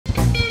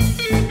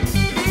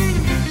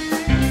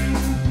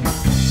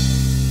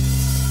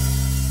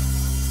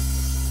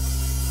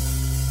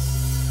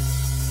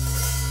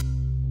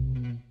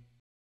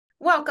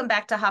Welcome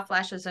back to Hot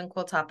Flashes and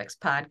Cool Topics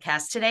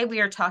podcast. Today we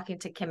are talking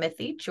to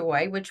Kimothy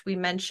Joy, which we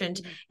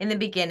mentioned in the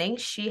beginning.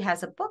 She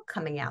has a book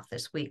coming out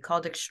this week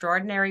called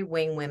Extraordinary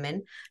Wing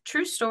Women,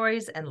 True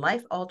Stories and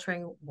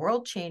Life-Altering,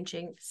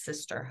 World-Changing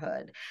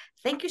Sisterhood.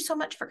 Thank you so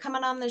much for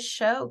coming on this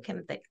show,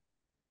 Kimothy.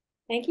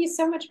 Thank you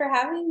so much for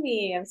having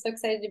me. I'm so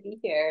excited to be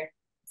here.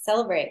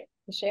 Celebrate,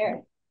 to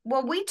share.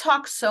 Well, we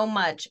talk so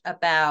much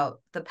about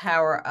the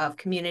power of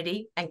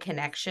community and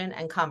connection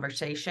and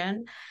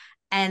conversation.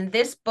 And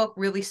this book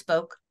really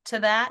spoke to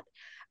that.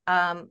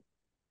 Um,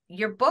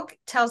 your book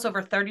tells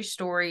over 30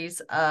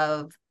 stories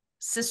of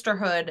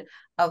sisterhood,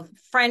 of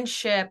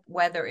friendship,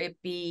 whether it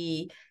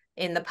be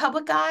in the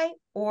public eye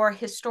or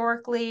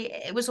historically.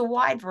 It was a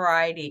wide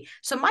variety.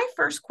 So my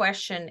first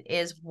question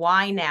is,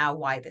 why now?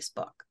 Why this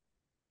book?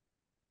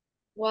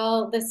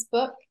 Well, this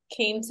book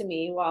came to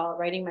me while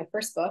writing my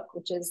first book,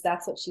 which is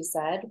That's What She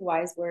Said,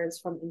 Wise Words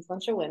from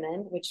Influential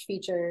Women, which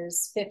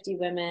features 50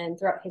 women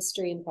throughout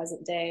history and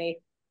present day,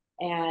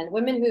 and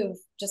women who've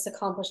just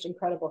accomplished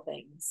incredible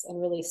things and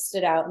really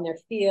stood out in their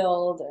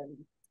field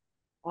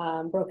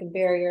and broken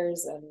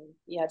barriers and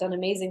done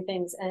amazing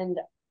things. And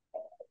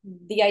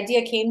the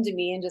idea came to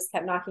me and just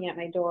kept knocking at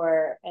my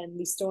door, and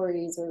these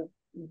stories were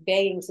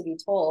begging to be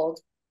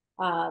told.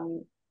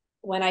 Um,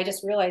 when I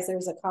just realized there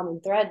was a common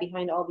thread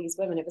behind all these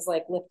women, it was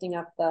like lifting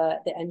up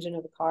the engine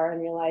of the car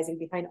and realizing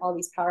behind all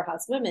these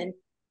powerhouse women,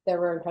 there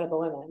were incredible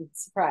women.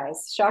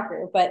 Surprise,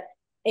 shocker. But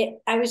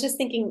I was just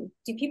thinking,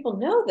 do people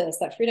know this?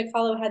 That Frida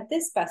Kahlo had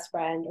this best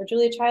friend, or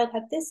Julia Child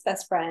had this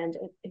best friend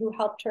who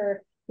helped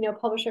her,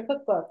 publish her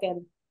cookbook.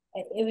 And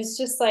it was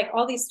just like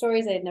all these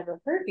stories I had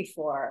never heard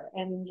before.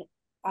 And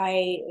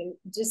I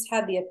just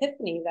had the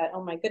epiphany that,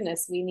 oh my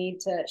goodness, we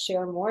need to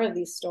share more of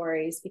these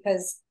stories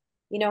because,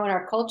 in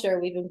our culture,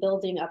 we've been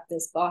building up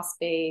this boss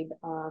babe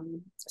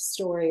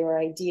story or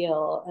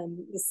ideal, and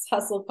this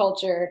hustle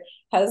culture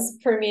has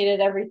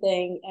permeated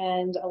everything.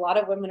 And a lot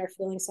of women are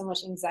feeling so much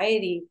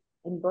anxiety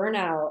and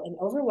burnout and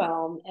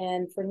overwhelm.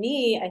 And for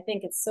me, I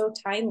think it's so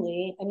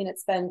timely. I mean,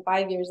 it's been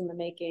 5 years in the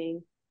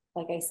making.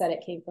 Like I said,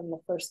 it came from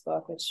the first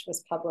book, which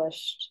was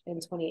published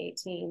in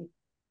 2018.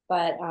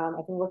 But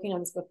I've been working on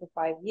this book for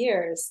 5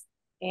 years.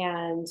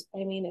 And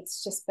I mean,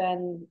 it's just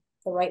been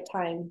the right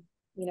time.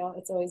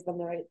 It's always been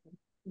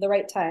the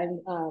right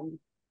time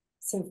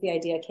since the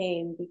idea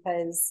came,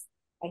 because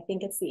I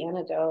think it's the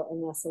antidote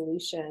and the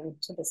solution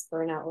to this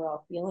burnout we're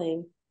all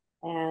feeling.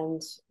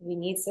 And we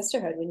need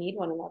sisterhood. We need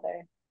one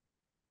another.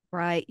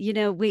 Right.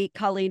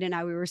 Colleen and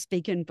I, we were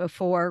speaking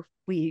before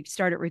we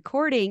started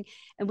recording,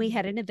 and we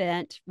had an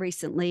event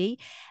recently.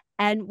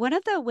 And one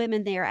of the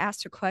women there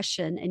asked a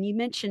question, and you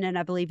mentioned it,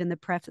 I believe, in the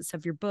preface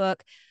of your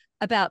book,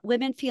 about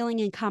women feeling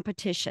in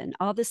competition,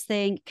 all this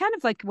thing, kind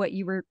of like what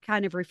you were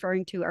kind of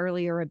referring to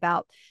earlier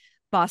about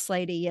boss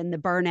lady and the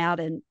burnout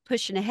and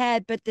pushing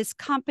ahead, but this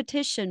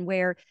competition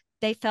where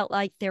they felt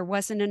like there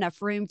wasn't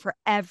enough room for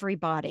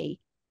everybody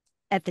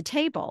at the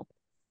table.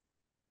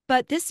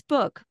 But this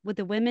book, with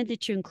the women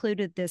that you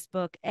included, this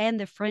book and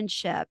the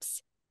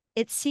friendships,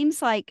 it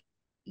seems like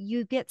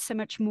you get so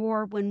much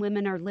more when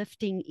women are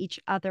lifting each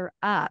other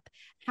up.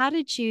 How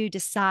did you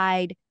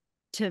decide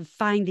to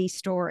find these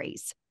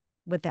stories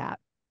with that?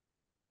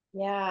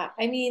 Yeah,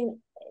 I mean,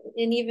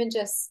 and even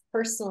just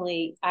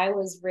personally, I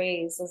was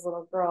raised as a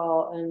little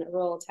girl in a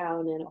rural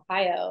town in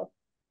Ohio,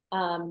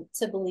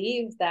 to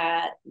believe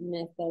that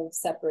myth of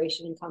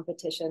separation and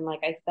competition.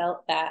 Like I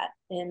felt that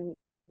in,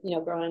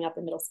 growing up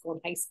in middle school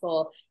and high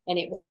school, and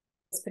it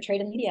was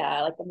portrayed in media,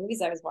 like the movies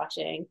I was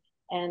watching.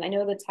 And I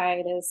know the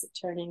tide is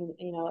turning,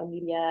 in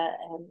media,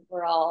 and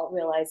we're all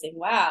realizing,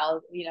 wow,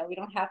 we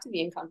don't have to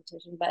be in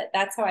competition. But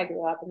that's how I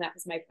grew up, and that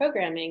was my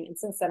programming. And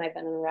since then, I've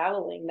been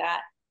unraveling that.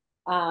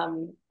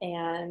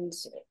 And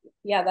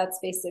yeah, that's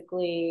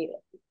basically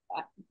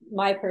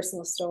my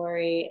personal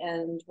story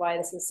and why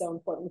this is so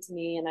important to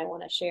me. And I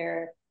want to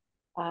share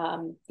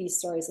these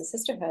stories of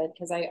sisterhood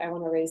because I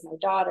want to raise my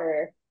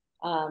daughter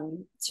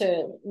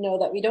to know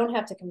that we don't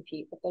have to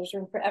compete, but there's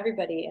room for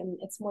everybody. And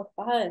it's more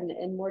fun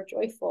and more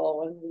joyful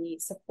when we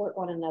support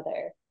one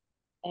another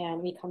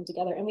and we come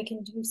together, and we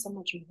can do so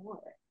much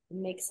more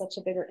and make such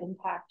a bigger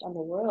impact on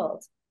the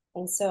world.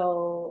 And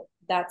so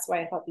that's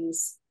why I thought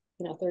these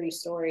 30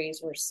 stories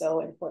were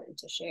so important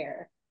to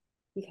share,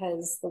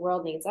 because the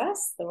world needs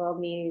us. The world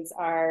needs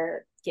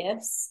our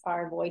gifts,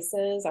 our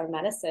voices, our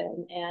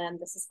medicine. And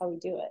this is how we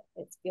do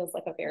it. It feels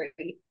like a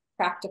very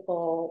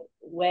practical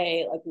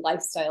way, like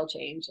lifestyle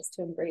change, is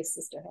to embrace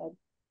sisterhood.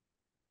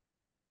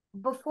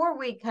 Before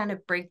we kind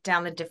of break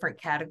down the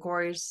different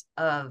categories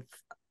of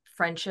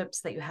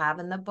friendships that you have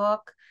in the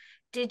book,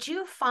 did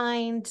you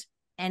find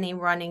any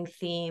running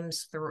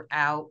themes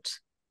throughout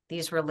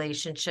these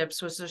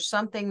relationships? Was there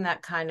something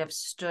that kind of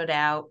stood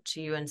out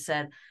to you and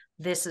said,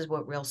 this is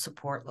what real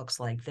support looks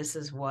like? This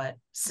is what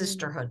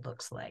sisterhood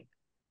looks like?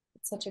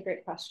 It's such a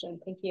great question.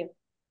 Thank you.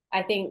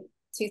 I think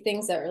two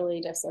things that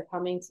really just are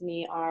coming to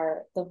me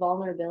are the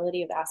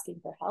vulnerability of asking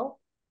for help,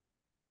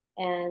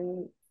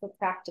 and for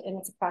practice. And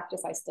it's a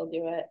practice. I still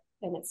do it,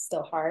 and it's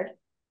still hard.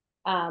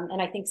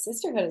 And I think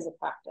sisterhood is a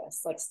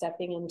practice, like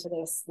stepping into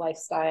this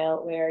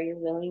lifestyle where you're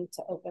willing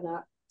to open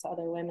up to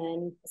other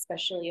women,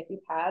 especially if you've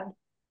had,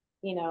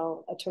 you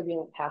know, a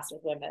turbulent past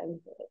with women,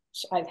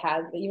 which I've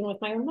had, even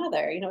with my own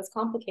mother. You know, it's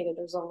complicated.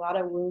 There's a lot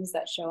of wounds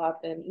that show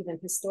up, and even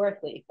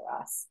historically for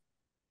us.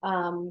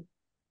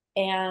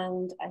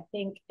 And I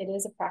think it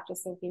is a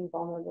practice of being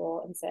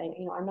vulnerable and saying,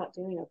 you know, I'm not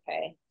doing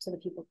okay to the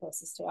people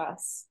closest to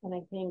us. And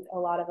I think a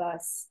lot of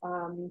us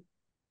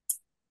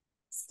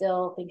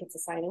still think it's a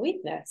sign of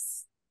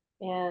weakness.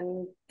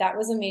 And that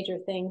was a major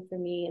thing for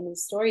me in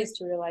these stories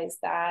to realize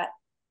that.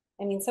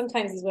 I mean,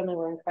 sometimes these women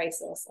were in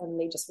crisis and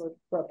they just were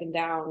broken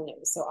down, and it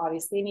was so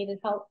obvious they needed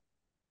help.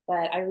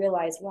 But I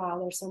realized, wow,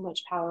 there's so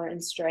much power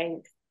and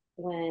strength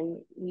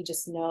when we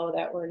just know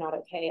that we're not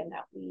okay, and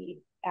that we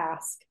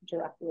ask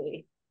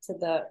directly to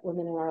the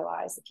women in our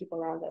lives, the people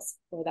around us,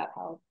 for that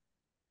help.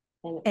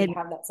 And if we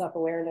have that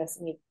self-awareness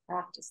and we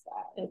practice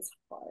that, it's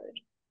hard.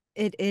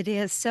 It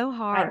is so I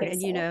hard. think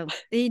And, so. you know,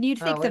 and you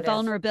think Oh, the it is.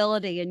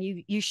 vulnerability, and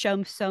you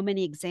show so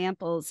many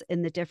examples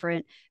in the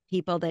different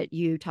people that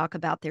you talk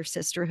about their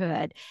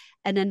sisterhood.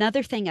 And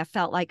another thing I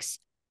felt like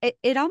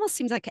it almost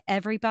seems like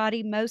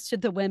everybody, most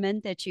of the women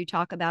that you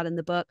talk about in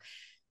the book,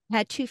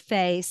 had to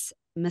face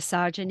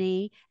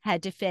misogyny,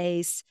 had to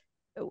face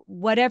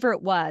whatever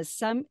it was,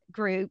 some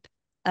group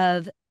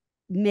of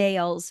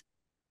males,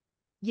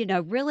 you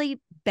know, really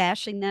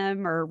bashing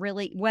them, or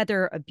really,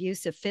 whether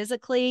abusive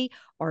physically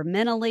or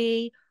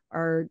mentally,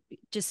 or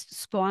just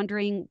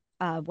squandering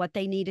what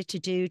they needed to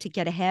do to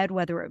get ahead,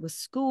 whether it was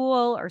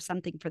school or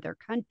something for their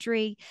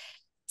country.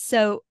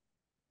 So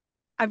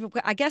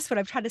I guess what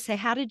I'm trying to say,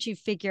 how did you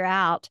figure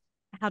out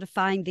how to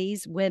find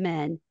these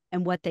women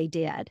and what they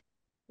did?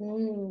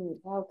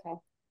 Okay.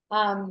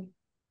 Um,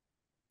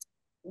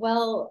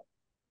 well,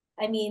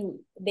 I mean,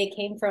 they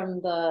came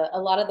from a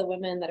lot of the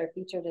women that are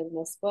featured in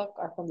this book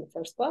are from the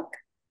first book.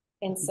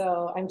 And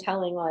so I'm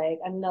telling like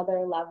another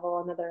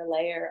level, another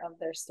layer of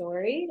their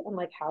story and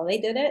like how they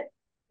did it.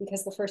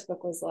 Because the first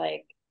book was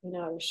like, you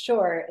know, it was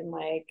short and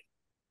like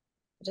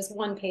just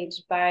one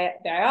page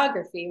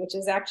biography, which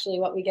is actually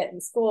what we get in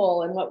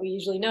school and what we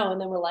usually know.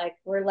 And then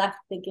we're left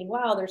thinking,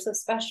 wow, they're so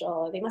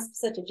special. They must be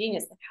such a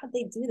genius. Like, how'd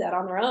they do that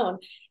on their own?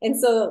 And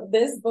so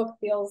this book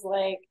feels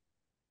like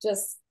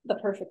just the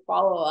perfect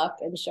follow-up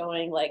and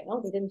showing like,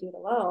 no, they didn't do it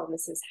alone.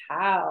 This is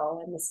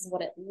how, and this is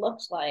what it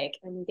looked like.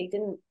 And they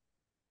didn't,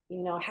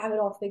 you know, have it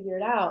all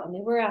figured out. And they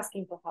were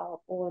asking for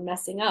help or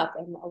messing up,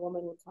 and a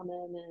woman would come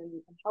in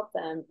and help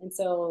them. And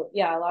so,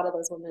 yeah, a lot of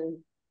those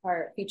women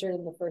are featured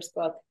in the first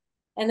book.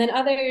 And then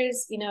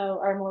others, you know,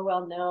 are more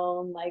well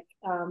known, like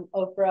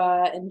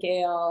Oprah and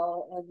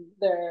Gail, and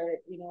they're,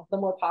 you know, the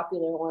more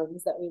popular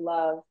ones that we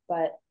love.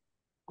 But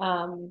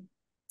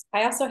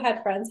I also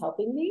had friends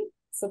helping me.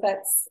 So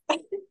that's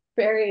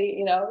very,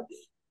 you know,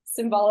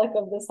 symbolic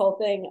of this whole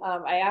thing.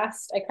 I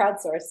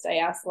crowdsourced, I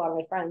asked a lot of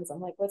my friends, I'm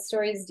like, what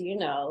stories do you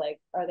know? Like,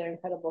 are there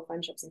incredible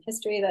friendships in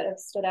history that have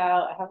stood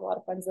out? I have a lot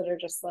of friends that are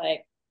just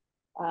like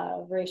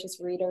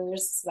voracious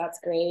readers. So that's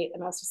great.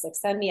 And I was just like,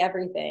 send me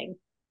everything.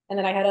 And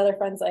then I had other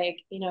friends like,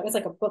 you know, it was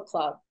like a book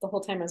club the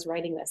whole time I was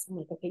writing this. I'm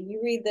like, okay,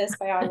 you read this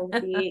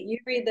biography, you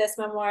read this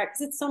memoir,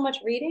 because it's so much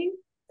reading,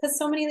 because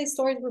so many of these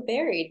stories were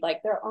buried.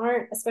 Like there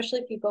aren't,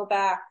 especially if you go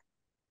back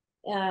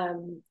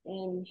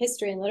in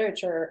history and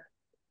literature,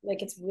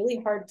 like it's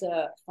really hard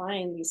to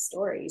find these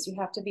stories. You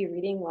have to be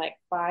reading like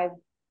 5,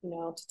 you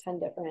know, to 10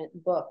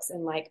 different books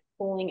and like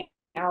pulling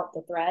out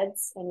the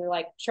threads. And you're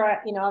like, try,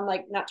 you know, I'm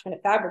like not trying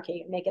to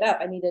fabricate and make it up.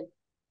 I needed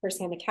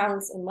firsthand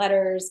accounts and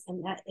letters,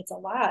 and that it's a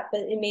lot.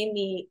 But it made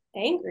me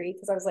angry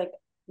because I was like,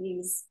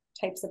 these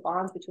types of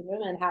bonds between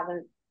women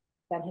haven't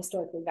been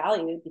historically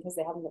valued because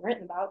they haven't been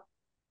written about,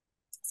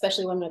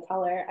 especially women of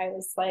color. I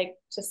was like,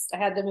 just I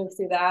had to move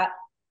through that,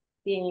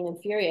 being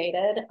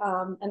infuriated.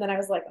 And then I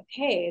was like,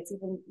 okay, it's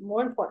even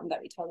more important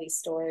that we tell these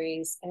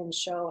stories and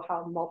show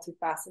how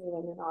multifaceted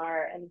women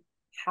are, and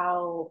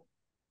how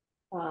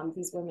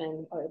these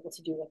women are able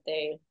to do what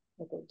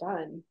they've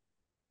done.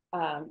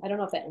 I don't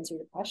know if that answered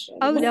your question.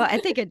 Oh no, I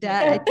think it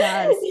does. Yeah. It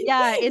does.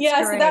 Yeah, it's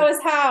Yeah, so that great. was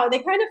how they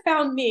kind of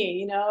found me,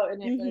 you know,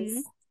 and it Mm-hmm.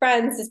 was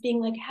friends just being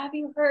like, have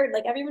you heard?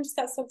 Like everyone just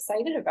got so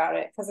excited about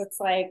it because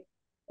it's like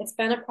it's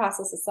been a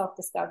process of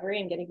self-discovery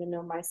and getting to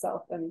know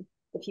myself and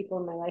the people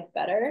in my life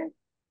better.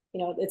 You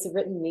know, it's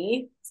written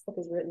me. This book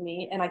has written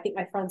me. And I think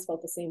my friends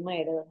felt the same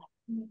way. They were like,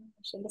 oh my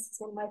gosh, and this is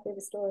one of my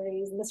favorite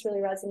stories, and this really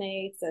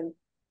resonates. And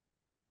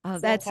Oh, so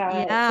that's that's, how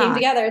it came yeah.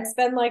 together. It's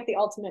been like the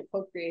ultimate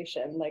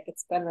co-creation. Like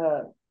it's been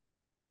a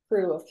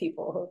crew of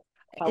people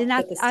who And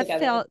helped put this I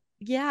together. felt,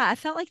 yeah, I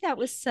felt like that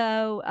was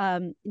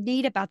so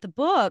neat about the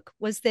book,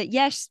 was that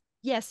yes,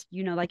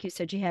 you know, like you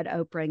said, you had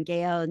Oprah and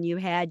Gail, and you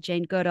had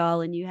Jane Goodall,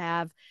 and you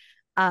have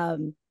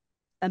um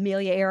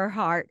Amelia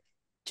Earhart,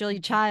 Julia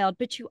Child,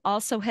 but you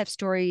also have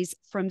stories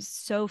from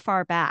so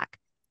far back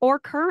or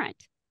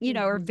current, you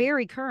know, or Mm-hmm.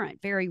 very current,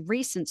 very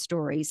recent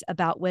stories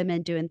about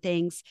women doing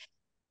things,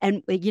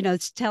 and, you know,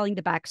 it's telling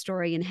the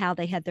backstory and how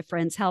they had the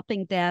friends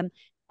helping them.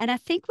 And I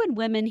think when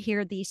women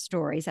hear these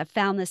stories, I've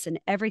found this in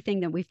everything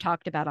that we've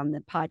talked about on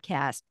the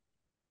podcast,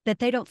 that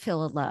they don't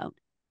feel alone.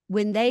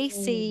 When they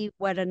see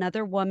what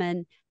another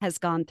woman has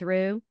gone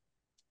through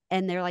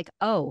and they're like,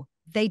 oh,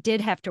 they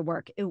did have to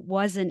work. It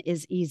wasn't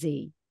as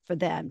easy for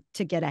them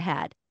to get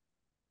ahead.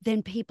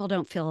 Then people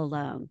don't feel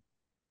alone.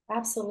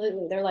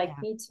 Absolutely. They're like,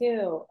 Yeah. me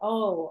too.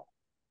 Oh,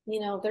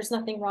 there's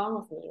nothing wrong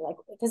with me. Like,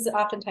 because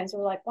oftentimes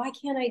we're like, why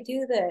can't I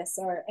do this?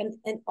 Or,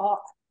 and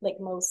all, like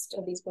most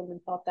of these women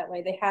felt that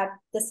way. They had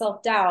the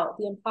self-doubt,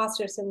 the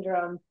imposter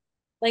syndrome,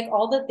 like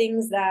all the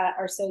things that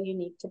are so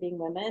unique to being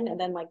women. And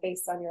then like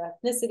based on your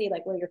ethnicity,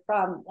 like where you're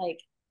from, like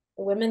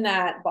the women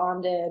that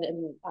bonded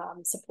and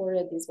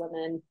supported these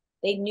women,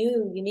 they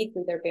knew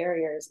uniquely their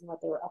barriers and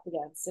what they were up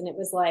against. And it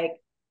was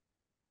like,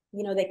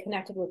 they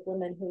connected with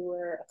women who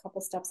were a couple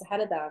steps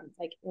ahead of them,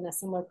 like in a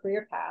similar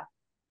career path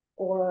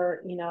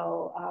or,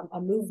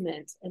 a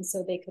movement. And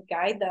so they could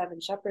guide them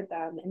and shepherd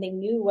them. And they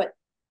knew what,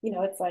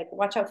 it's like,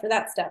 watch out for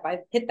that step.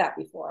 I've hit that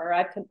before, or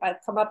I've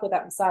come up with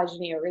that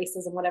misogyny or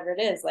racism, whatever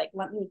it is. Like,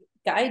 let me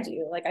guide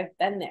you. Like, I've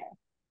been there.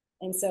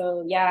 And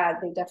so, yeah,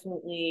 they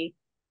definitely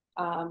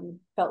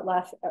felt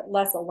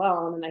less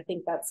alone. And I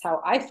think that's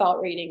how I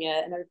felt reading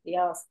it. And everybody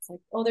else, it's like,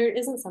 oh, there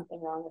isn't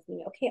something wrong with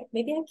me. Okay,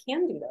 maybe I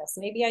can do this.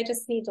 Maybe I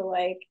just need to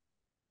like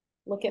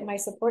look at my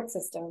support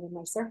system and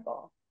my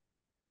circle.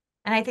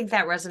 And I think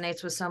that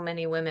resonates with so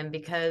many women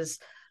because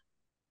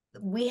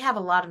we have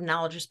a lot of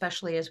knowledge,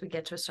 especially as we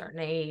get to a certain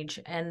age,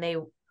 and they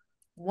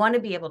want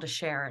to be able to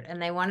share it.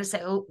 And they want to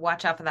say, oh,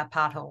 watch out for that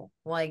pothole.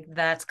 Like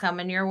that's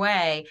coming your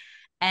way.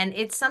 And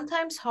it's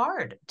sometimes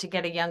hard to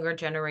get a younger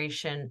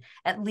generation,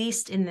 at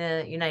least in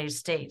the United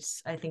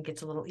States. I think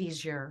it's a little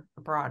easier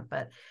abroad,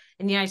 but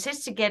in the United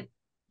States, to get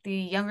the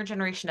younger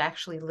generation to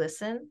actually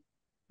listen.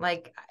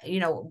 Like,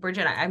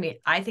 Bridget, I mean,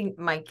 I think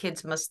my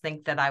kids must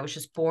think that I was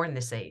just born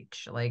this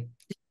age. Like,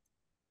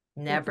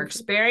 never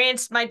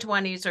experienced my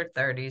 20s or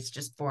 30s,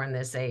 just born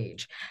this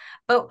age.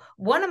 But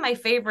one of my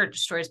favorite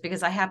stories,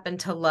 because I happen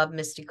to love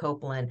Misty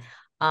Copeland,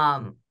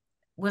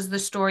 was the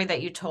story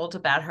that you told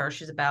about her.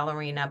 She's a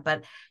ballerina,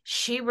 but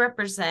she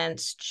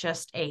represents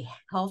just a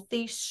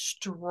healthy,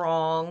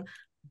 strong,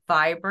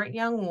 vibrant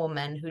young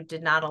woman who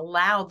did not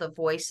allow the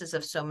voices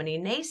of so many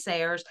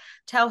naysayers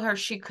tell her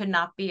she could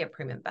not be a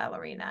prima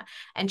ballerina.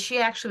 And she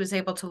actually was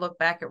able to look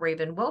back at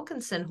Raven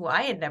Wilkinson, who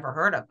I had never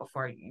heard of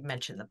before you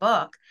mentioned the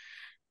book,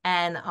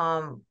 and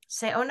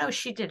say, oh no,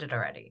 she did it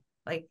already.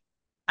 Like,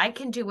 I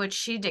can do what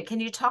she did. Can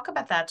you talk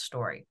about that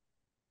story?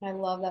 I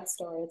love that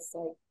story. It's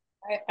like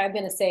I'm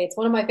going to say it's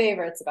one of my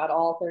favorites about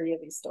all 30 of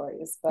these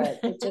stories.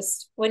 But it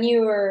just, when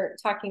you were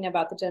talking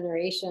about the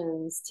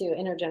generations to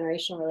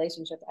intergenerational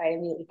relationships, I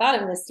immediately thought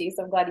of Misty.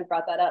 So I'm glad you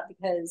brought that up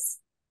because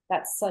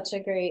that's such a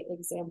great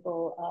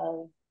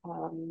example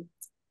of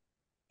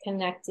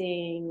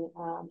connecting,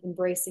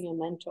 embracing a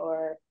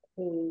mentor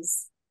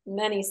who's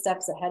many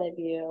steps ahead of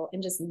you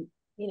and just,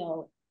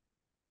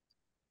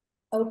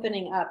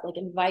 opening up, like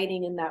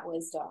inviting in that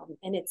wisdom.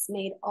 And it's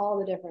made all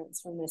the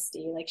difference for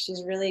Misty. Like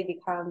she's really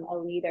become a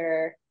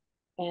leader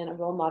and a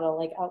role model,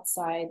 like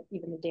outside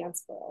even the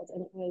dance world.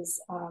 And it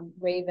was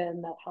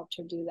Raven that helped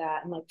her do that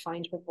and like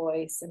find her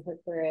voice and her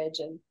courage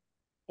and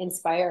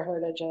inspire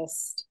her to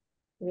just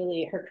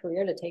really her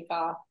career to take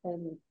off.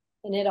 And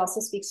it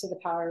also speaks to the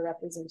power of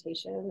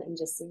representation and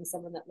just seeing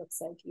someone that looks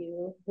like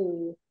you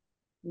who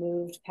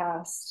moved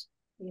past,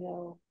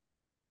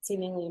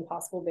 seemingly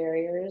impossible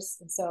barriers.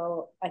 And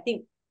so I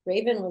think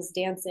Raven was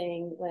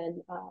dancing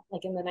when,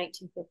 like in the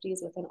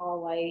 1950s, with an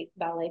all-white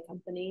ballet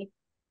company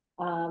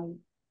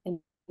in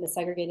the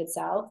segregated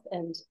South.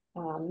 And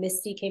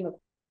Misty came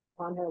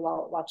upon her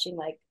while watching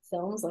like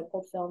films, like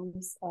old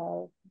films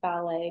of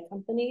ballet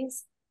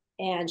companies.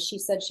 And she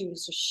said she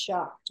was just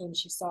shocked when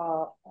she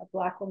saw a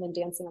Black woman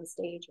dancing on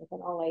stage with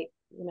an all-white,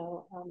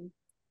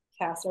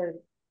 cast or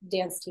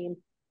dance team.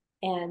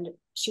 And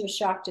she was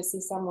shocked to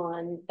see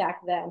someone back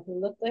then who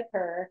looked like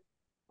her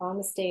on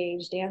the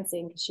stage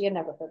dancing because she had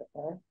never heard of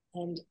her.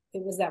 And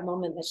it was that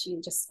moment that she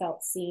just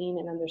felt seen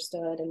and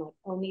understood and like,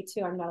 oh, me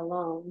too, I'm not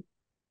alone.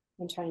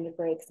 And trying to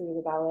break through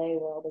the ballet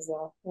world as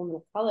a woman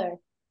of color.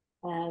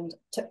 And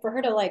for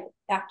her to like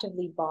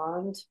actively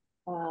bond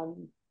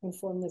and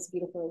form this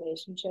beautiful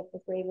relationship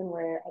with Raven,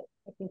 where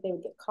I think they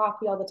would get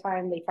coffee all the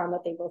time. They found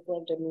that they both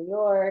lived in New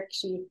York.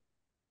 She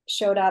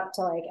showed up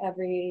to like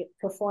every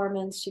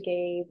performance she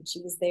gave.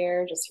 She was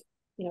there just,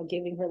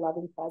 giving her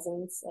loving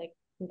presence, like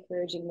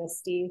encouraging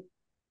Misty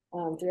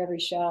through every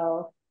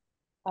show.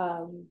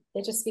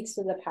 It just speaks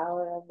to the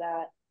power of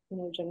that,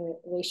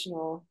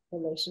 generational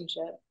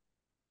relationship.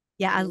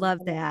 Yeah, I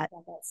love that. I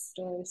love that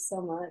story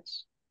so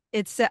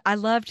much. I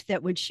loved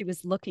that when she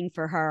was looking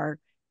for her,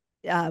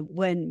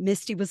 when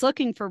Misty was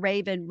looking for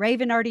Raven,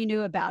 Raven already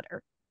knew about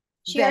her.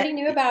 She already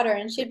knew about her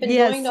and she'd been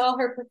going to all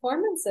her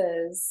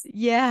performances.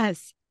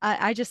 Yes.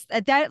 I just,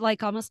 that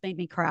like almost made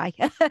me cry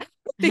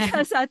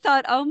because I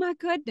thought, oh my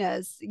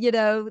goodness,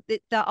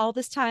 all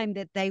this time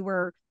that they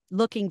were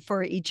looking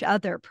for each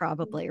other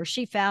probably, or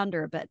she found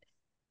her, but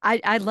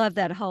I love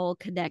that whole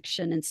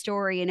connection and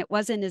story. And it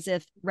wasn't as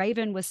if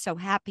Raven was so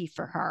happy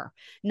for her,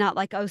 not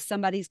like, oh,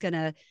 somebody's going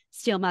to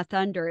steal my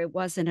thunder. It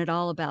wasn't at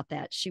all about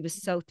that. She was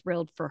so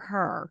thrilled for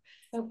her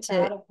So to,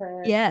 proud of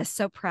her. yes,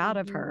 so proud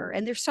of her.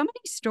 And there's so many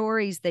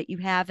stories that you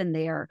have in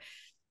there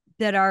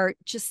that are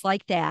just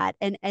like that.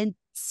 And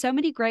so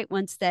many great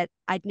ones that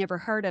I'd never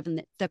heard of,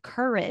 and the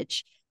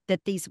courage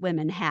that these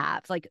women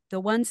have, like the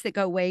ones that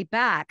go way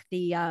back,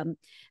 the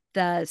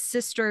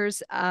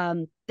sisters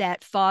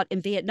that fought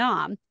in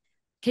Vietnam.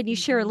 Can you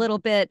share a little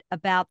bit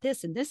about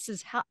this? And this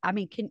is how, I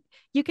mean,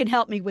 can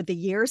help me with the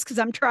years because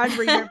I'm trying to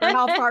remember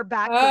how far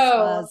back this Oh,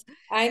 was.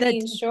 I That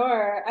mean,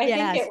 sure. I think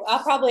yes,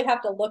 I'll probably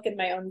have to look in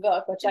my own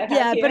book, which I have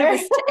yeah, but here.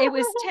 it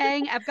was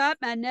Tang. I've got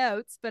my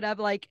notes, but I'm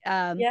like,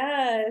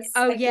 Yes,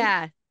 oh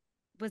yeah,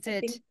 was I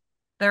think it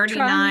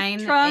Thirty-nine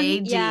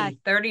Trung? Yeah, AD,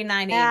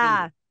 39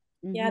 yeah. AD.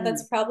 Yeah, Mm-hmm.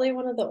 that's probably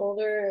one of the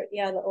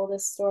the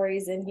oldest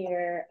stories in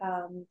here.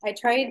 I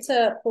tried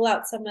to pull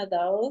out some of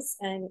those,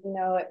 and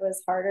it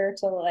was harder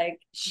to like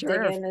dig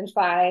Sure. in and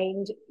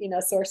find,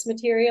 source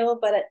material,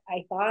 but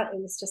I thought it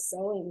was just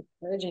so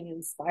encouraging and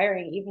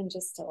inspiring, even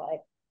just to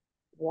like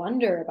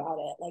wonder about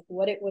it, like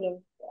what it would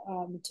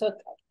have took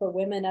for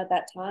women at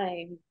that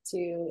time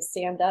to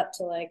stand up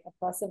to like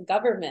oppressive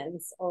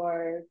governments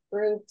or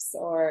groups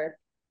or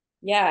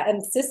yeah,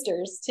 and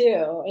sisters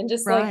too, and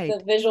just like the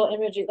Right. visual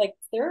imagery, like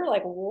they're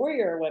like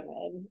warrior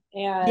women,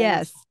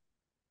 Yes.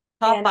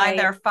 Taught by I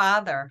their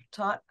father,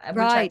 taught, which I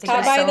Right. think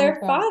taught is by so their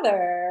important.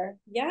 father.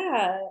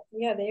 Yeah,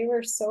 yeah, they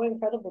were so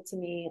incredible to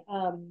me.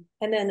 And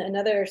then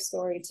another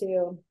story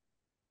too.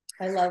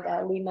 I love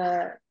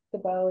Lima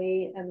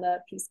Kaboe and the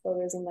Peace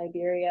Builders in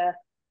Liberia.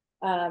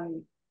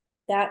 Um,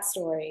 that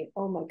story,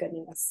 oh my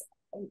goodness.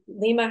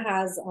 Lima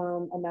has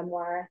a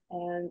memoir,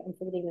 and I'm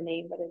forgetting the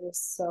name, but it is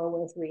so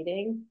worth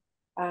reading.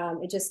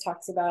 It just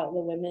talks about the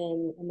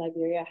women in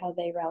Liberia, how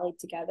they rallied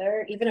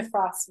together, even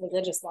across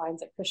religious lines,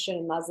 like Christian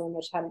and Muslim,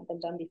 which hadn't been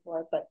done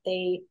before, but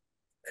they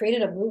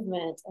created a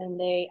movement and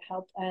they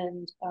helped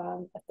end a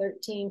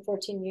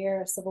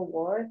 14-year civil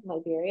war in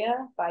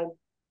Liberia by,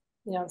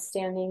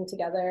 standing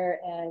together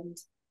and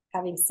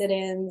having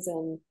sit-ins,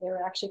 and they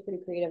were actually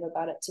pretty creative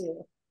about it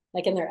too,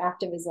 like in their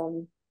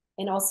activism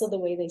and also the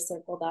way they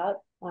circled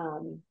up.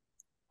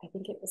 I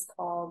think it was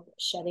called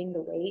Shedding the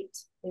Weight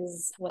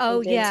is what they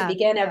Oh did to yeah.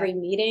 begin Yeah. every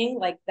meeting.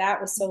 Like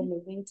that was so Mhm.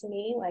 moving to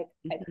me. Like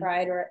I Mhm.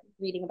 cried or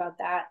reading about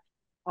that.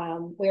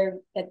 Where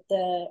at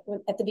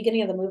the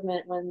beginning of the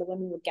movement, when the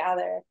women would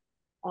gather,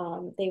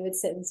 they would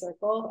sit in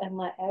circle and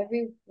let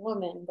every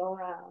woman go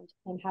around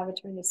and have a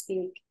turn to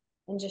speak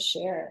and just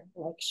share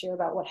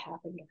about what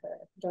happened to her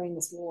during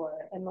this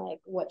war and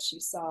like what she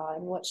saw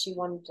and what she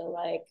wanted to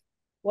like,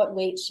 what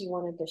weight she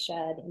wanted to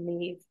shed and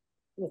leave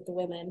with the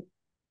women.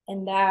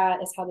 And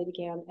that is how they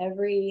began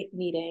every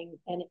meeting.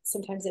 And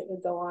sometimes it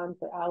would go on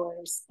for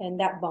hours. And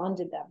that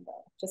bonded them,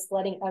 though, just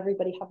letting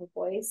everybody have a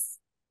voice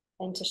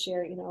and to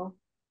share, the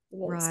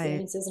Right.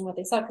 experiences and what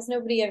they saw. Because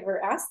nobody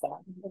ever asked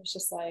them. It was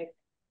just like,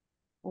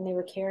 and they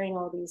were carrying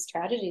all these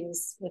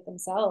tragedies with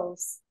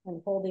themselves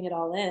and holding it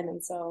all in.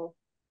 And so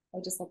I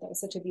just thought that was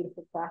such a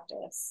beautiful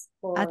practice I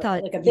for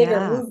thought, like a bigger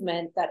yeah.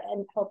 movement that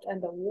helped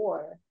end the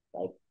war.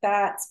 Like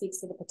that speaks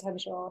to the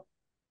potential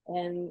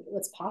and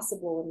what's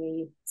possible when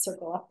we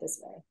circle up this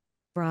way.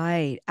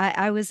 Right.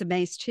 I was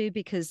amazed too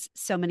because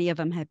so many of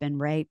them had been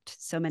raped,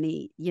 so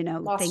many,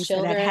 Lost things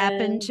that had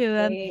happened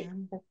children, to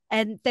them. they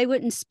And they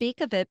wouldn't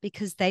speak of it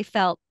because they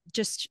felt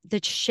just the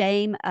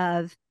shame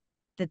of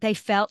that they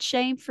felt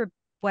shame for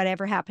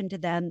whatever happened to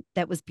them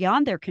that was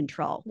beyond their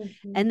control. And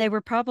mm-hmm. they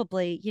were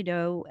probably,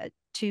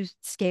 too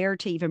scared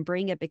to even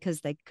bring it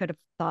because they could have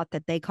thought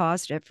that they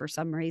caused it for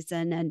some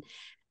reason. And,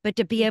 but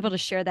to be able to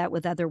share that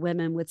with other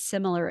women with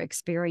similar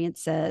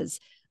experiences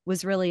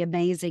was really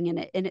amazing.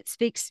 And it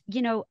speaks,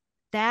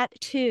 that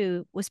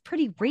too was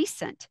pretty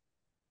recent.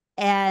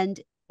 And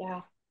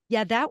Yeah,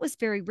 yeah, that was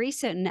very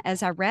recent. And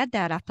as I read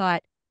that, I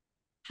thought,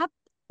 how,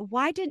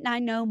 why didn't I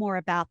know more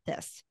about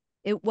this?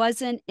 It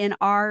wasn't in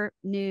our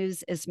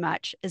news as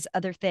much as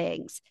other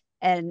things.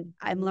 And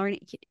I'm mm-hmm. learning,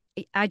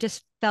 I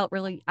just felt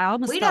really, I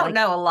almost We felt don't like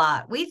know a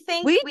lot. We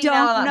think we we know a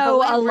don't lot, but know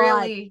a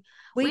lot. We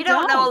we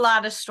don't know a don't.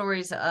 lot of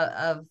stories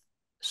of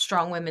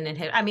strong women in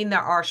history. I mean,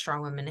 there are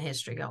strong women in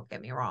history, don't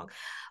get me wrong,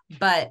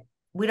 but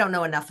we don't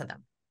know enough of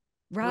them.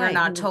 We're Right.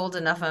 not told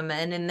enough of them.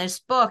 And in this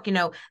book,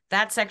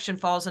 that section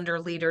falls under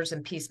leaders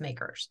and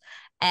peacemakers.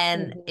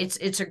 And Mm-hmm.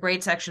 it's a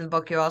great section of the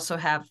book. You also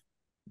have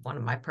one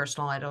of my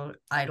personal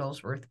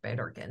idols, Ruth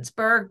Bader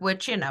Ginsburg,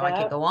 which, I could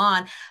Yep. go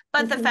on.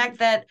 But the fact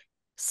that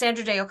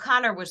Sandra Day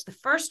O'Connor was the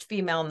first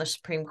female in the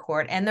Supreme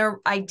Court, and their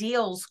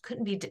ideals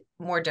couldn't be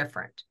more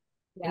different.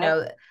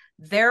 Yep.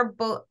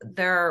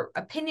 Their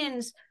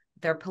opinions,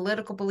 their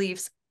political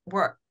beliefs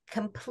were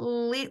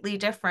completely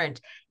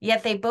different,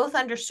 yet they both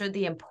understood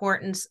the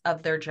importance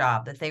of their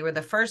job, that they were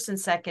the first and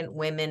second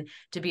women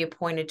to be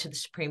appointed to the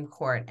Supreme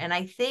Court. And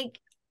I think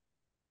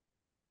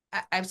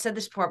I've said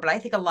this before, but I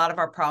think a lot of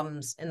our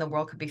problems in the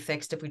world could be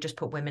fixed if we just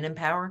put women in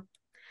power,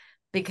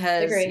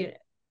 because Agree.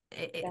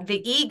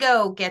 the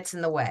ego gets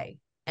in the way.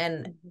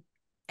 And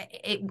Mm-hmm.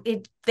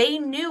 they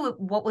knew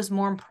what was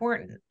more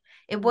important.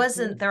 It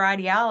wasn't their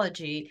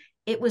ideology.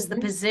 It was the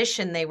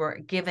position they were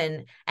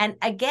given. And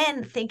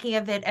again, thinking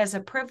of it as a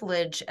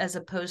privilege as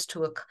opposed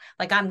to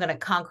like, I'm going to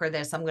conquer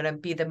this. I'm going to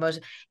be the most,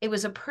 it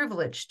was a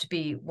privilege to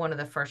be one of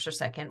the first or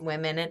second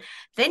women. And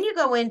then you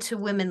go into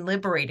women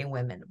liberating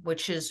women,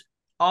 which is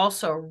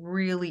also a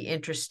really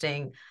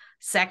interesting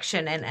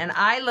section. And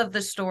I love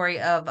the story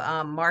of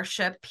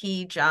Marsha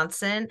P.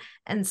 Johnson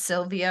and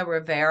Sylvia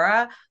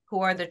Rivera,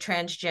 who are the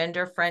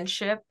transgender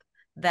friendship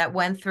that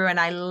went through. And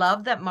I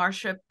love that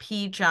Marsha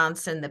P.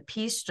 Johnson, the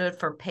P stood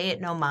for Pay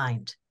It No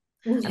Mind.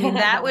 I mean,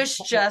 that was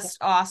just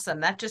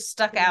awesome. That just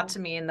stuck out to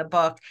me in the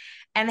book.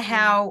 And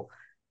how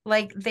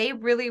like they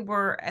really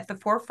were at the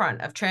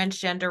forefront of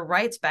transgender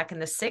rights back in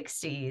the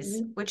 60s,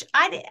 which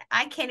I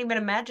can't even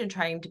imagine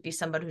trying to be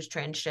somebody who's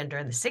transgender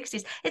in the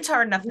 60s. It's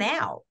hard enough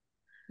now.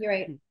 You're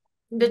right.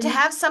 But to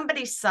have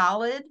somebody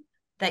solid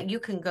that you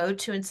can go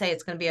to and say,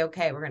 it's going to be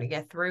okay, we're going to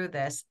get through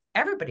this.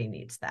 Everybody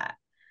needs that.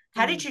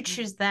 How did you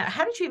choose that?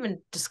 How did you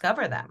even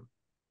discover them?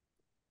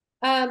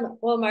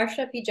 Well,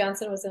 Marsha P.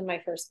 Johnson was in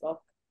my first book.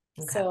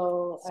 Okay.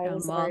 So Stonewall. I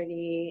was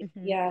already,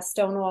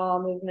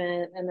 Stonewall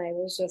movement. And I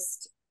was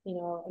just, in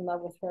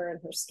love with her and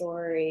her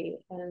story.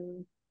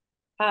 And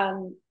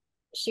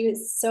she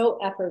was so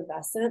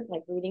effervescent,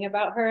 like reading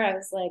about her. I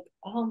was like,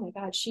 oh my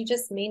God, she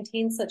just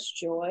maintained such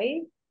joy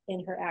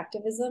in her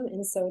activism.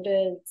 And so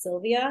did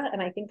Sylvia.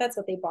 And I think that's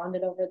what they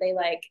bonded over. They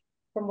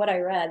from what I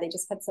read, they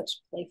just had such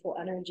playful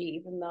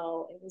energy, even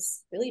though it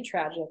was really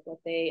tragic what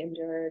they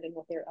endured and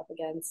what they were up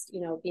against,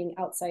 being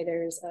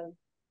outsiders of,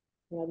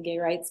 the gay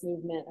rights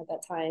movement at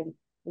that time.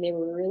 And they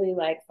were really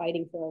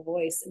fighting for a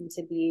voice and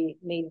to be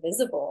made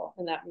visible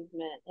in that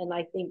movement. And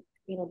I think,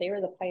 they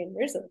were the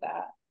pioneers of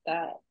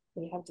that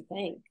we have to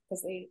thank,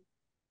 because they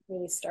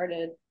really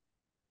started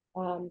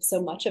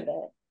so much of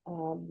it.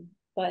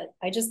 But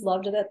I just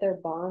loved that their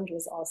bond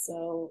was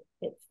also,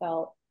 it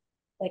felt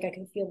like I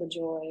could feel the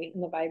joy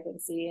and the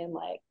vibrancy and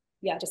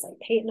just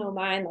pay it no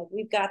mind,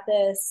 we've got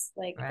this.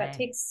 That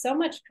takes so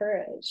much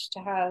courage to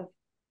have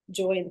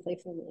joy and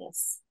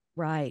playfulness.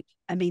 Right.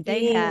 I mean,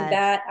 they had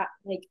that,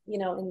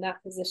 in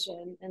that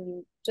position,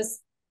 and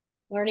just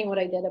learning what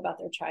I did about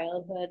their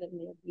childhood and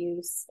the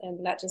abuse.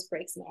 And that just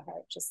breaks my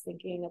heart, just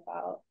thinking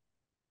about,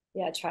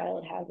 a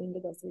child having to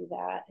go through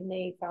that. And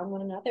they found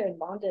one another and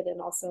bonded,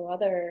 and also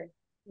other,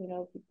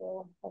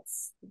 people.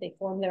 They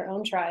formed their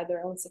own tribe,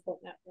 their own support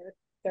network,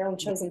 their own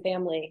chosen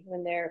family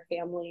when their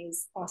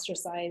families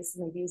ostracized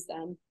and abused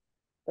them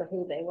for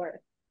who they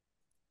were.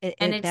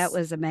 That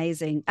was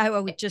amazing.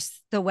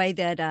 Just the way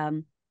that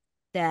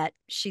that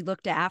she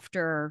looked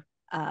after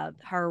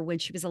her when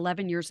she was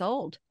 11 years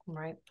old.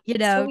 Right.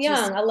 So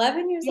young,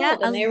 11 years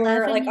old. And they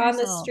were on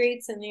the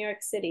streets in New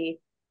York City.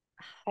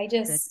 I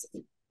just,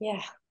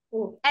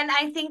 Ooh. And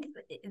I think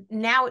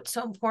now it's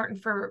so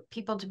important for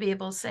people to be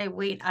able to say,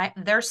 wait,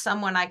 there's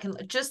someone I can,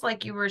 just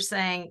like you were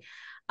saying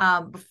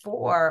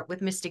before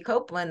with Misty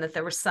Copeland, that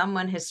there was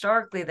someone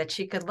historically that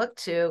she could look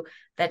to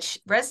that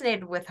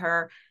resonated with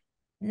her.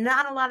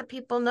 Not a lot of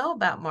people know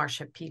about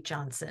Marsha P.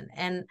 Johnson.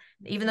 And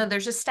even though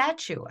there's a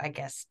statue, I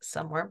guess,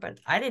 somewhere, but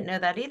I didn't know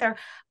that either.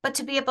 But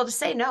to be able to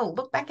say, no,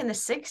 look back in the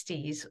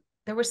 60s,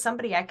 there was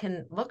somebody I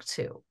can look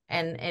to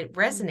and it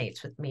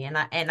resonates with me, and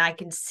I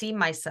can see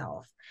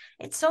myself.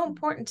 It's so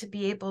important to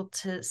be able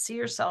to see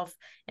yourself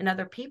in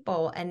other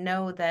people and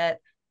know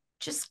that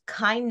just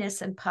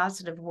kindness and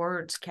positive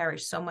words carry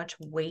so much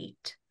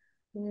weight.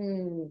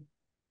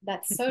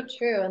 That's so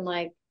true.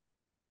 And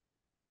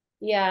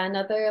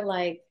another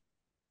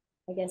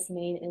I guess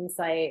main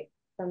insight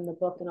from the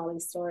book and all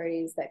these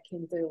stories that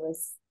came through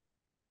was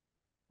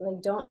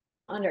don't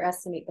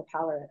underestimate the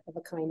power of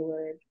a kind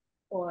word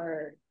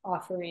or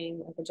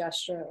offering a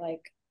gesture,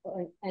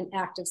 or an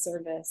act of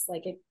service.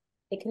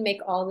 It can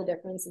make all the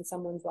difference in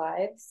someone's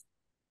life.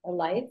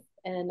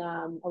 And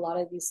a lot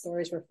of these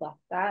stories reflect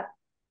that.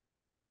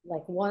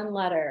 One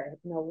letter,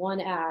 one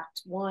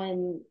act,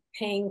 one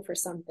paying for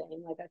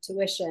something, a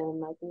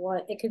tuition,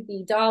 it could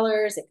be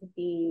dollars, it could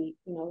be,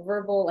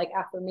 verbal,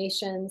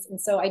 affirmations. And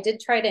so I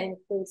did try to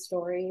include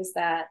stories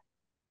that,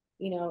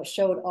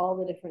 showed all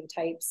the different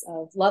types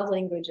of love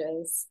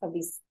languages of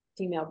these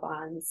female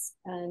bonds.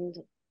 And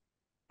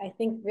I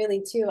think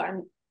really too,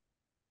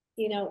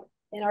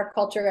 in our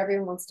culture,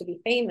 everyone wants to be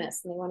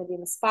famous and they want to be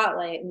in the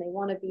spotlight and they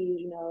want to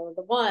be,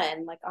 the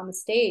one on the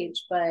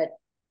stage. But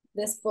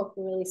this book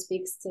really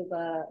speaks to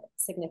the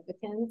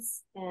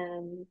significance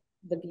and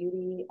the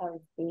beauty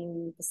of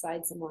being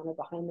beside someone or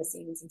behind the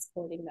scenes and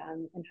supporting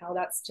them, and how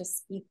that's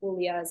just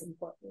equally as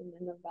important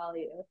in the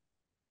value.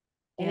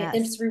 And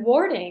it's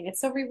rewarding.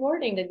 It's so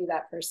rewarding to be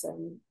that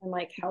person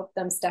and help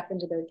them step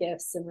into their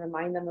gifts and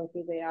remind them of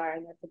who they are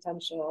and their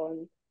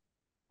potential,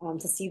 and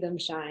to see them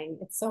shine.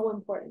 It's so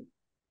important.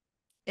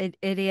 It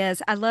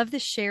is. I love the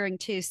sharing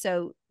too.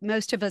 So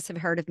most of us have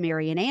heard of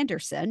Marian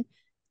Anderson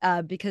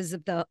because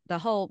of the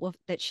whole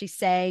that she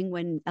sang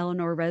when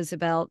Eleanor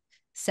Roosevelt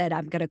said,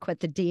 "I'm going to quit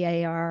the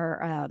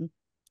DAR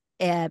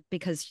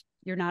because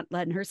you're not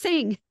letting her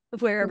sing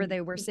wherever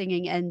they were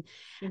singing. And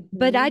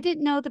but I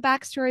didn't know the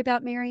backstory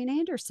about Marian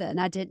Anderson.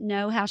 I didn't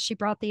know how she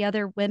brought the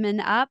other women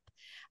up.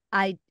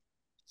 I,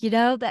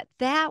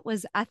 that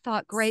was, I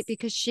thought, great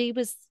because she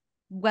was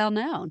well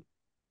known.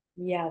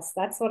 Yes,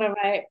 that's one of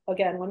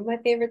my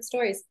favorite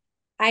stories.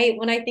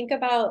 When I think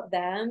about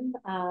them,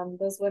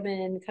 those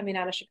women coming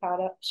out of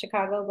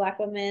Chicago, Black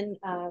women,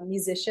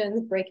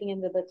 musicians breaking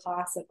into the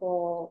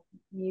classical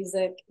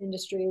music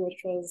industry,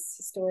 which was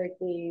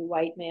historically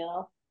white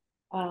male,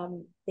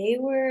 they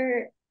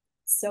were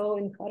so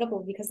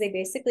incredible because they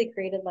basically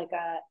created like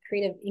a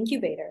creative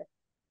incubator.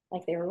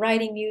 Like they were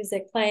writing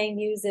music, playing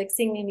music,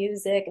 singing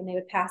music, and they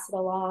would pass it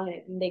along.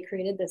 And they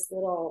created this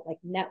little like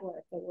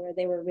network where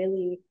they were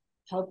really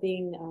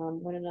helping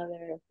one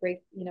another break,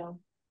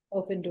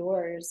 open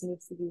doors, move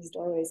through these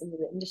doorways into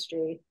the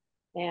industry.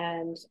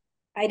 And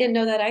I didn't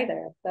know that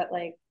either. That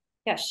like,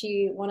 yeah,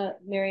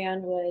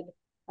 Marianne would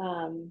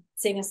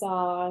sing a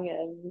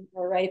song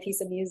or write a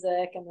piece of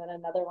music, and then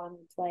another one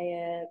would play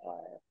it,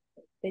 or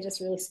they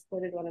just really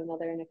supported one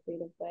another in a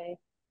creative way.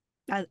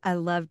 I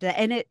loved it.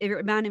 And it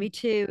reminded me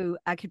too,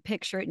 I could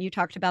picture it. And you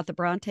talked about the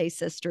Bronte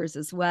sisters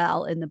as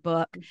well in the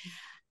book.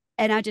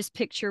 And I just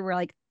picture where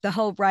like the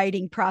whole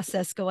writing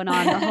process going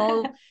on, the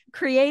whole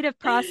creative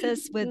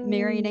process with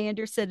Marian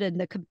Anderson and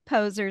the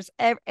composers,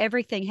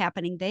 everything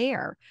happening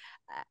there.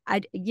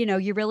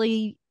 You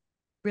really,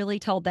 really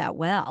told that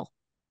well.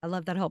 I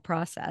love that whole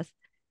process.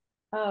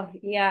 Oh,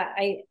 yeah.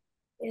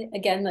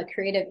 Again, the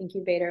creative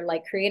incubator,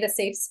 like create a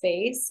safe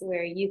space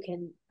where you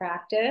can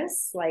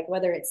practice, like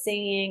whether it's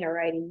singing or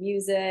writing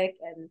music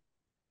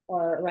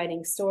or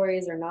writing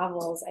stories or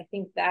novels. I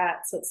think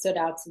that's what stood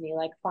out to me.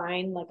 Like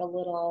find like a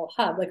little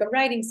hub, like a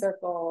writing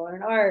circle or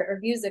an art or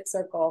music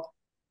circle,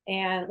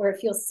 and where it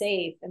feels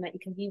safe and that you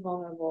can be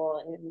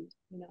vulnerable and,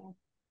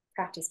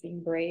 practice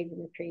being brave in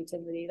your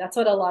creativity. That's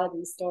what a lot of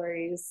these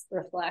stories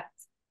reflect.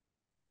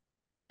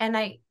 And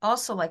I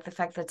also like the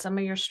fact that some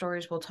of your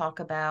stories will talk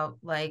about,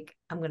 like,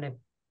 I'm going to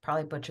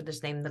probably butcher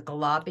this name, the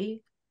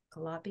Gulabi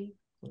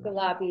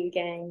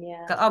gang,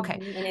 yeah. Okay.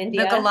 In The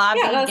India. Gulabi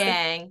Yeah,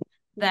 gang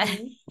that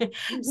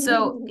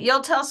so mm-hmm.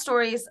 you'll tell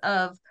stories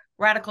of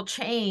radical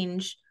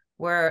change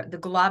where the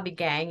Gulabi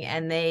gang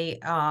and they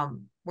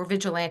were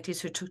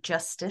vigilantes who took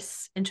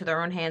justice into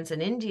their own hands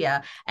in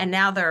India, and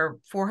now they're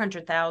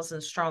 400,000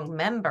 strong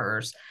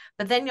members.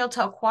 But then you'll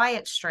tell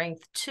quiet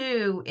strength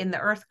too in the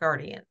Earth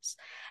Guardians.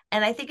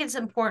 And I think it's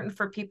important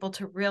for people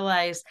to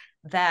realize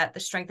that the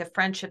strength of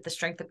friendship, the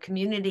strength of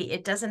community,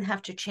 it doesn't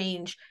have to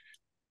change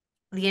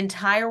the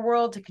entire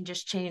world. It can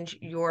just change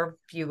your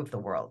view of the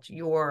world,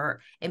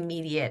 your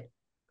immediate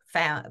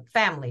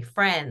family,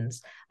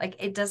 friends. Like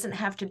it doesn't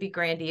have to be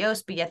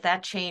grandiose, but yet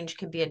that change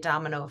can be a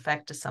domino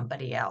effect to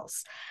somebody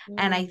else.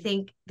 And I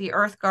think the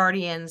Earth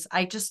Guardians,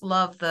 I just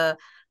love the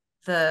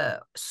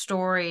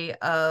story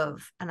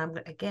of, and I'm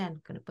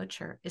again going to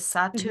butcher,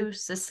 Isatu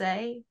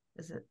Sise.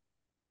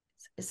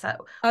 Is that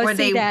where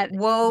See they that?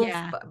 wove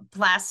Yeah.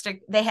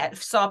 plastic? They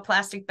saw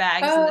plastic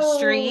bags in the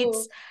streets.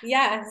 Oh,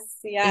 yes,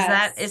 Is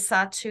that yes.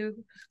 Isatu?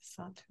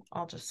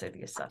 I'll just say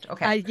the Isatu.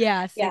 Okay.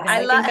 Yeah, see Yes,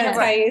 I that. I think that's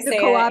how love you The say it. Yeah.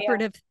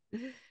 cooperative.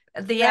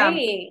 the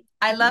Right.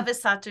 I love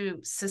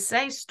Isatu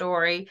Sise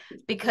story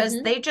because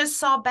Mm-hmm. they just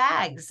saw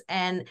bags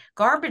and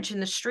garbage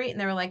in the street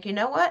and they were like, you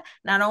know what?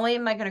 Not only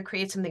am I going to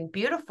create something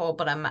beautiful,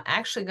 but I'm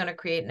actually going to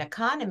create an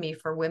economy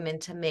for women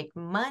to make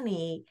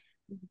money.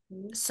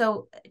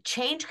 So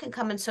change can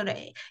come in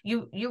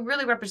you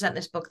really represent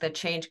this book that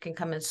change can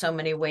come in so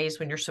many ways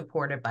when you're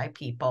supported by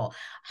people.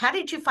 How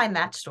did you find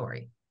that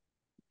story?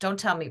 Don't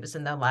tell me it was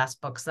in the last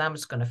book, because I'm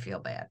just going to feel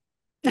bad.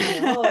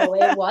 No,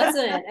 it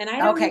wasn't. And I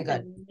don't Okay,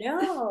 even good.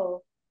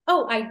 know.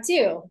 Oh, I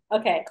do.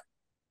 Okay.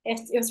 It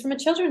was from a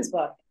children's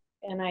book,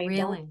 and I don't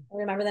Really?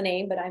 remember the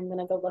name, but I'm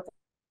gonna go look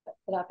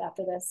it up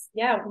after this.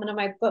 Yeah, one of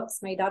my books,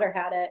 my daughter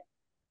had it.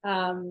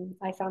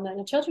 I found that in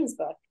a children's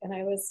book, and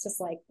I was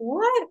just like,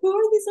 "What? Who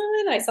are these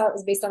women?" I saw it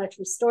was based on a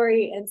true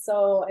story, and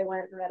so I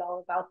went and read all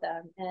about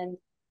them. And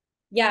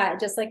yeah,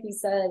 just like you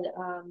said,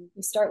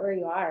 you start where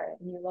you are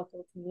in your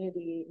local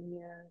community, in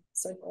your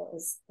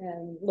circles,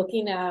 and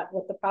looking at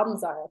what the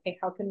problems are. Okay,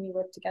 how can we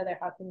work together?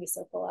 How can we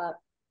circle up?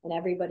 And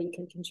everybody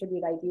can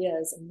contribute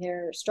ideas and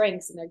their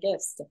strengths and their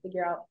gifts to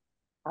figure out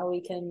how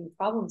we can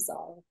problem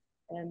solve.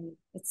 And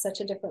it's such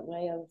a different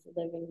way of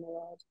living in the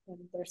world. And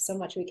there's so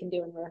much we can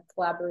do when we're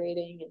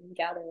collaborating and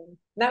gathering. And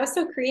that was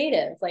so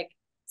creative. Like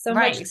so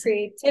much Right.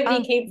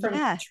 creativity came from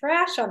Yeah.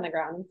 trash on the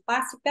ground and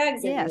plastic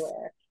bags Yes.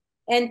 everywhere.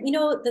 And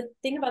the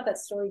thing about that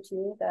story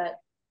too that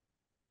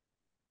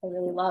I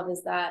really love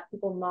is that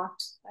people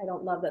mocked. I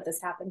don't love that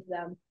this happened to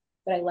them,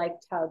 but I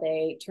liked how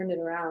they turned it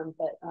around.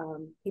 But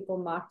people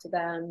mocked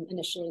them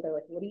initially. They're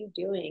like, "What are you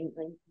doing?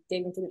 Like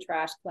digging through the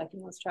trash, collecting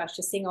all this trash,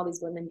 just seeing all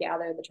these women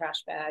gather the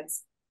trash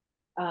bags."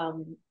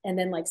 And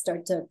then like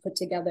start to put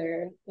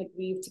together, like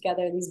weave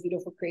together these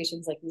beautiful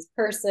creations, like these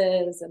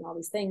purses and all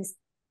these things.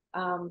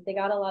 They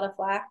got a lot of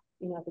flack,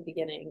 at the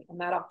beginning, and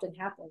that often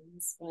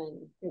happens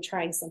when you're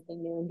trying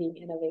something new and being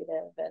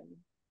innovative, and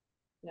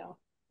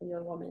you're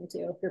a woman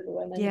too, a group of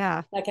women.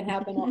 Yeah. That can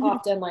happen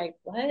often. Like,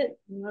 what?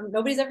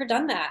 Nobody's ever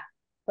done that.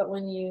 But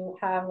when you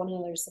have one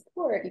another's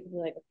support, you can be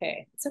like,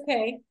 okay, it's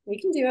okay. We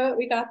can do it.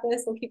 We got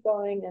this. We'll keep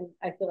going. And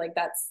I feel like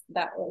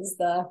that was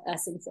the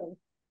essence of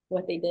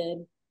what they did.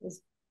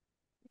 Was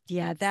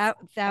Yeah, that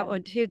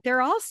one too.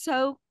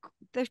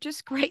 They're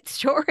just great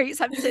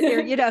stories. I'm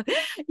sitting here,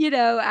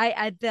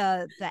 I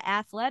the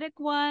athletic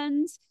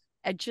ones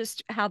and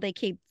just how they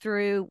came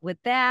through with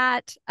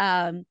that.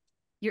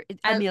 Your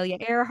I, Amelia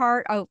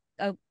Earhart. Oh,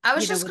 I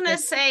was just with gonna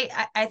the say,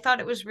 I thought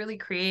it was really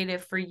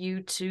creative for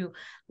you to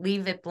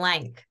leave it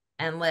blank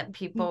and let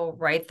people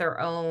write their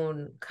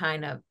own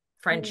kind of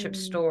friendship mm,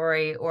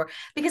 story, or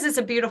because it's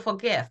a beautiful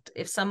gift.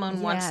 If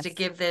someone wants to yes.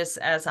 give this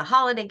as a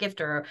holiday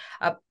gift or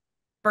a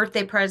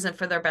birthday present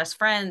for their best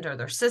friend or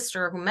their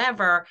sister, or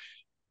whomever,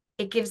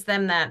 it gives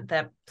them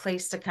that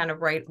place to kind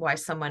of write why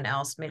someone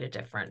else made a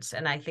difference.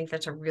 And I think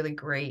that's a really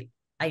great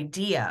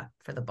idea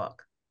for the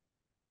book.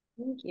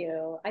 thank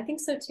you. I think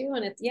so too.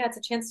 And it's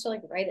a chance to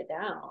like write it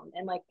down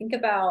and like think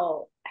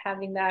about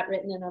having that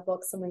written in a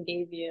book someone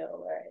gave you,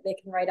 or they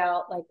can write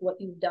out like what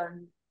you've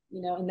done,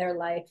 in their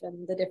life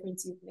and the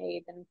difference you've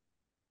made. And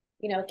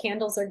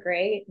candles are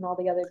great and all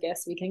the other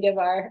gifts we can give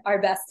our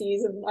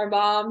besties and our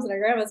moms and our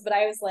grandmas. But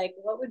I was like,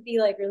 what would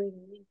be like really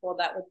meaningful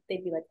that would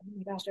they'd be like, oh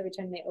my gosh, every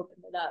time they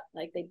opened it up,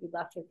 like they'd be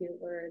left with your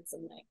words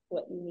and like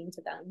what you mean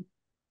to them.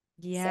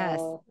 Yes.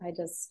 So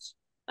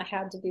I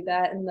had to do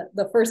that. And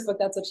the first book,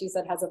 That's What She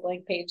Said, has a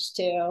blank page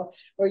too,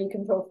 where you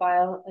can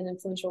profile an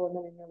influential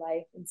woman in your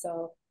life. And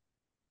so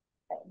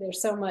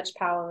there's so much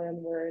power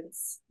in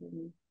words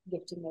and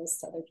gifting those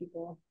to other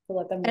people to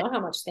let them know how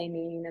much they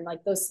mean. And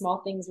like those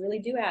small things really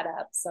do add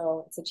up.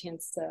 So it's a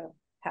chance to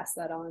pass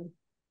that on.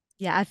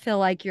 Yeah, I feel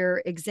like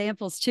your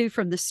examples too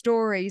from the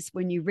stories,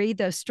 when you read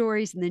those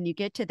stories and then you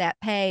get to that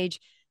page,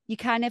 you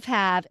kind of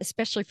have,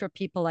 especially for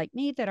people like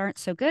me that aren't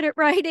so good at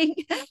writing,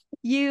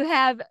 you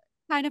have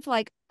kind of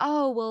like,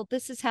 oh, well,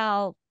 this is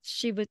how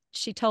she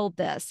told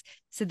this.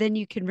 So then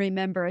you can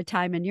remember a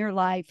time in your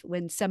life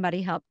when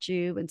somebody helped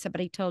you, when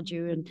somebody told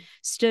you and Mm-hmm.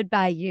 stood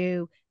by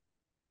you.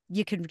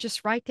 You can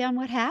just write down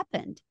what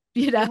happened,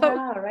 you know?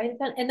 Yeah, right.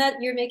 And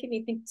that you're making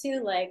me think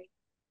too, like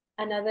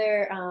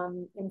another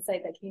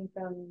insight that came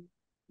from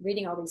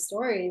reading all these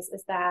stories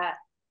is that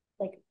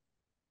like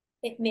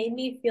it made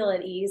me feel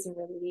at ease and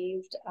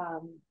relieved,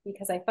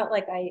 because I felt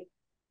like I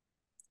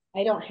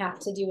don't have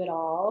to do it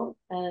all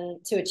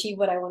to achieve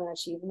what I want to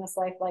achieve in this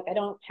life. Like I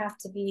don't have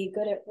to be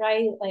good at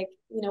like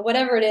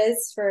whatever it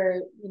is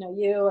for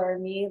you or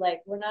me. Like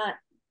we're not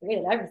great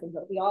at everything,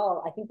 but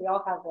I think we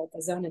all have like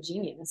a zone of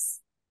genius.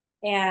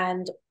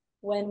 And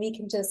when we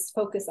can just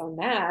focus on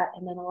that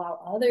and then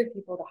allow other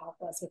people to help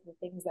us with the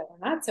things that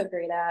we're not so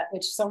great at,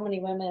 which so many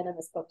women in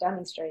this book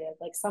demonstrated.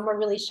 Like some were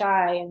really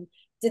shy and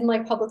didn't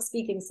like public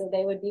speaking, so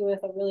they would be with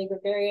a really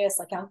gregarious,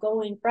 like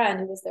outgoing friend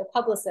who was their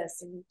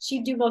publicist, and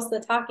she'd do most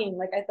of the talking.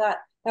 Like I thought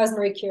that was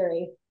Marie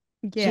Curie.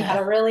 She had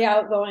Yeah. a really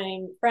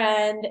outgoing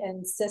friend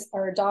and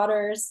or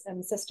daughters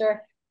and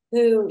sister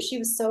who she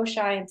was so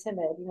shy and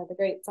timid, the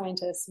great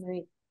scientist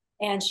Marie.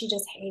 And she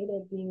just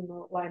hated being in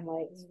the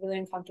limelight. It was really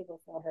uncomfortable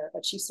for her.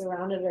 But she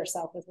surrounded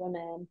herself with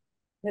women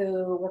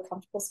who were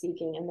comfortable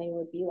speaking, and they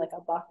would be like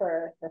a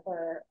buffer for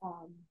her,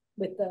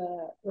 with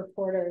the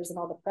reporters and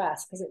all the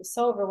press, because it was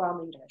so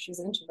overwhelming to her. She was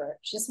an introvert.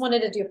 She just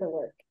wanted to do her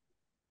work.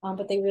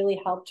 But they really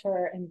helped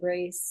her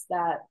embrace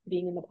that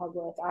being in the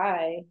public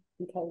eye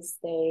because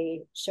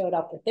they showed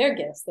up with their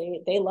gifts.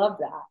 They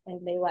loved that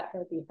and they let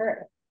her be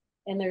her.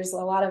 And there's a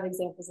lot of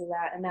examples of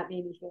that. And that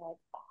made me feel like,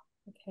 oh,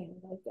 okay,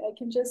 like I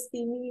can just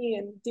be me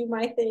and do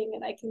my thing,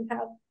 and I can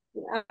have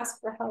ask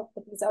for help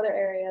with these other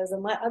areas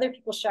and let other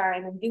people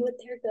shine and do what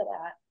they're good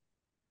at.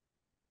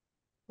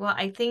 Well,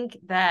 I think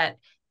that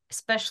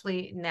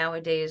especially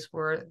nowadays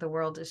where the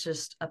world is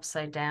just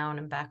upside down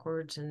and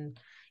backwards, and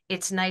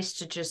it's nice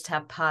to just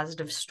have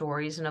positive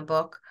stories in a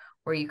book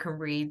where you can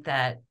read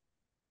that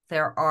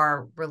there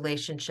are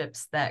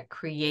relationships that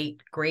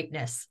create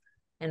greatness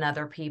in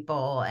other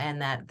people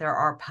and that there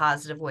are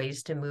positive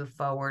ways to move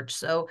forward.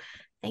 So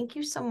thank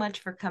you so much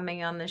for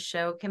coming on the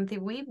show, Kimothy.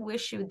 We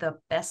wish you the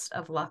best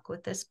of luck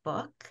with this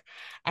book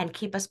and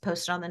keep us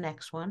posted on the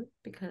next one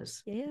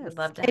because Yes. we'd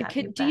love to And have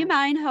you do you back.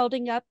 mind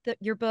holding up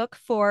your book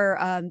for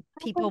I would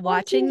people love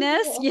watching to.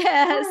 this? Of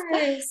Yes.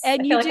 course. I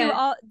And feel you like do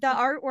all the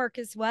artwork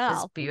as It's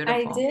well. I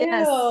beautiful.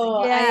 Yes.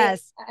 do.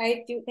 Yes.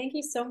 I do. Thank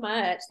you so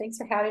much. Thanks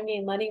for having me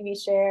and letting me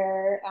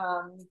share.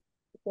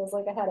 It feels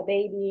like I had a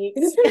baby.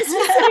 It's just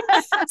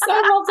like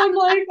sometimes I'm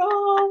like,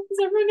 oh, is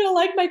everyone gonna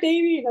like my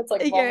baby? That's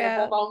like a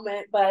vulnerable Yeah.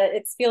 moment, but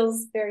it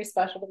feels very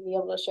special to be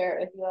able to share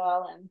it with you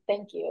all. And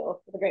thank you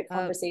for the great Oh,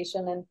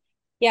 conversation. And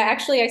yeah,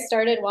 actually, I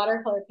started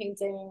watercolor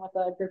painting with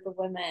a group of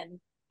women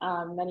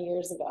many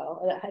years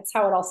ago. That's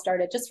how it all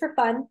started, just for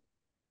fun,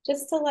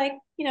 just to like,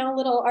 a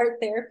little art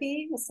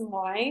therapy with some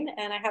wine.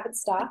 And I haven't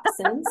stopped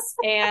since.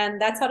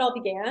 And that's how it all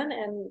began.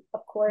 And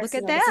of course, look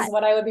at this is that.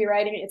 what I would be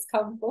writing. It's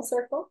come full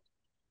circle.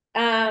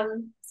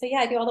 So yeah,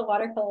 I do all the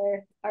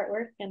watercolor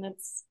artwork, and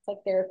it's like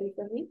therapy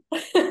for me.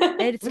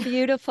 It's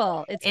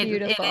beautiful. It's It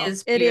beautiful.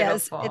 is It is.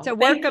 It's beautiful. a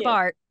work Thank of you.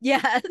 art.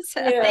 Yes.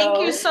 Thank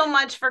you You. so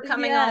much for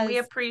coming on. We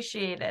Yes.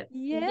 appreciate it. Thank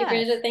you, Yes.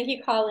 Bridget. Thank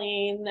you,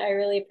 Colleen. I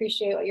really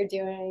appreciate what you're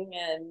doing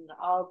and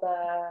all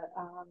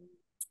the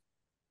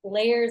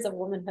layers of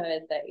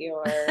womanhood that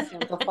you're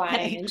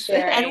amplifying and Thanks.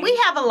 And we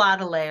sharing. have a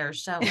lot of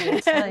layers, don't we?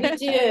 It's We like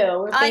do.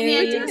 We're We very,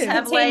 onions we do.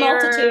 have contain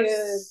layers.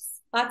 multitudes.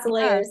 Lots of Yeah,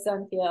 layers,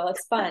 some feel.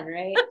 It's fun,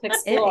 right? To it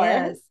explore.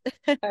 is.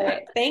 All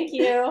right. Thank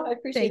you. I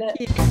appreciate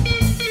Thank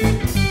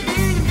it. you.